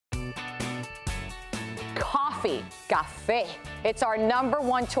Coffee, café. It's our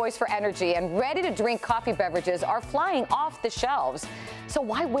 #1 choice for energy, and ready-to-drink coffee beverages are flying off the shelves. So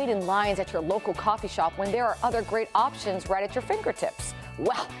why wait in lines at your local coffee shop when there are other great options right at your fingertips?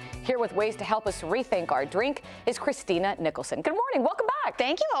 Well, here with ways to help us rethink our drink is Christina Nicholson. Good morning. Welcome back.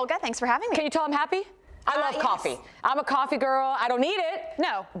 Thank you, Olga. Thanks for having me. Can you tell I'm happy? I love coffee. I'm a coffee girl. I don't need it.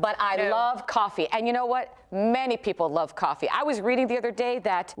 No. But I love coffee. And you know what? Many people love coffee. I was reading the other day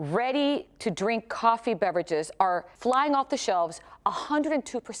that ready-to-drink coffee beverages are flying off the shelves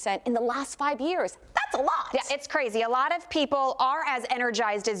 102% in the last 5 years. That's a lot. Yeah, it's crazy. A lot of people are as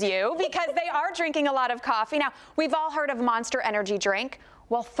energized as you because they are drinking a lot of coffee. Now, we've all heard of Monster Energy drink.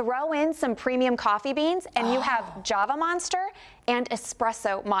 Well, throw in some premium coffee beans and you have Java Monster and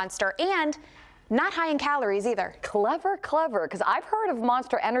Espresso Monster, and not high in calories either. Clever, clever, because I've heard of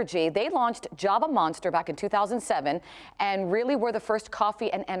Monster Energy. They launched Java Monster back in 2007 and really were the first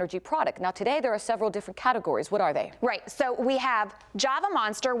coffee and energy product. Now today there are several different categories. What are they? Right, so we have Java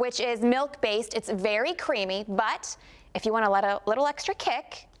Monster, which is milk-based. It's very creamy, but if you want to let a little extra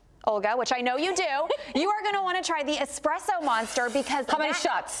kick, Olga, which I know you do, you are going to want to try the Espresso Monster because— How many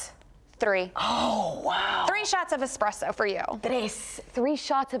shots? 3. Oh, wow. 3 shots of espresso for you. 3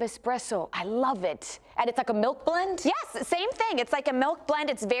 shots of espresso. I love it. And it's like a milk blend? Yes, same thing. It's like a milk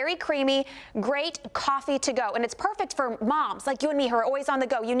blend. It's very creamy, great coffee to go. And it's perfect for moms like you and me who are always on the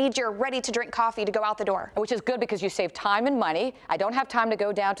go. You need your ready-to-drink coffee to go out the door. Which is good because you save time and money. I don't have time to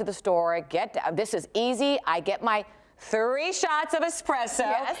go down to the store. This is easy. I get my 3 shots of espresso.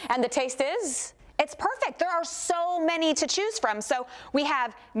 Yes. And the taste is? It's perfect. There are so many to choose from. So we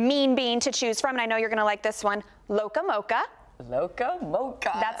have Mean Bean to choose from, and I know you're going to like this one, Loca Mocha. Loca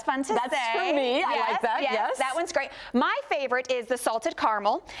Mocha. That's fun to say. That's for me. Yes, I like that. Yes. That one's great. My favorite is the Salted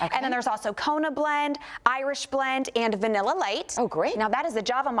Caramel. Okay. And then there's also Kona Blend, Irish Blend, and Vanilla Light. Oh, great. Now that is the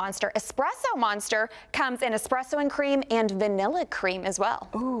Java Monster. Espresso Monster comes in espresso and cream and vanilla cream as well.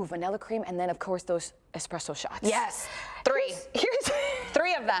 Ooh, vanilla cream, and then of course those espresso shots. Yes. 3. Here's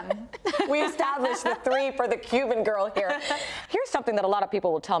 3 of them. We established the 3 for the Cuban girl here. Here's something that a lot of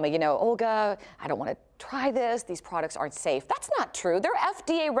people will tell me, you know, Olga, I don't want to try this. These products aren't safe. That's not true. They're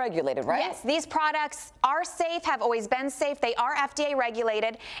FDA regulated, right? Yes, these products are safe, have always been safe. They are FDA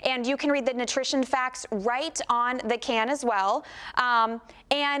regulated, and you can read the nutrition facts right on the can as well.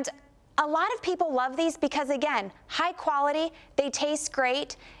 And a lot of people love these because, again, high quality, they taste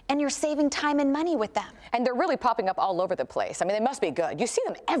great, and you're saving time and money with them. And they're really popping up all over the place. I mean, they must be good. You see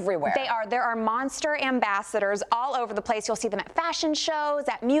them everywhere. They are. There are Monster ambassadors all over the place. You'll see them at fashion shows,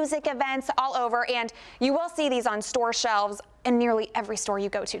 at music events, all over, and you will see these on store shelves in nearly every store you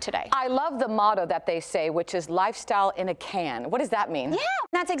go to today. I love the motto that they say, which is lifestyle in a can. What does that mean? Yeah,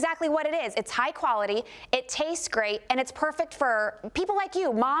 that's exactly what it is. It's high quality, it tastes great, and it's perfect for people like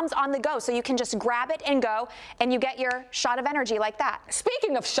you, moms on the go, so you can just grab it and go, and you get your shot of energy like that.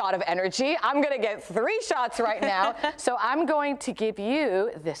 Speaking of shot of energy, I'm gonna get 3 shots right now. So I'm going to give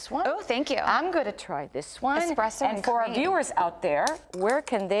you this one. Oh, thank you. I'm gonna try this one. Espresso and for cream. Our viewers out there, where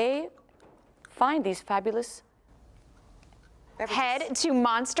can they find these fabulous beverages? Head to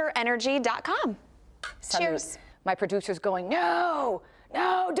monsterenergy.com. Cheers. My producer's going, no,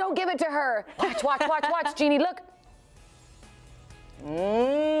 no, don't give it to her. Watch, watch, watch, watch, Jeannie, look.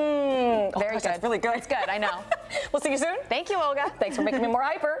 Very good. That's really good. It's good, I know. We'll see you soon. Thank you, Olga. Thanks for making me more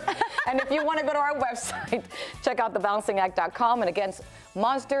hyper. And if you want to go to our website, check out thebalancing.act.com and again,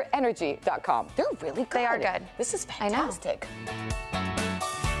 monsterenergy.com. They're really good. They are good. This is fantastic. I know.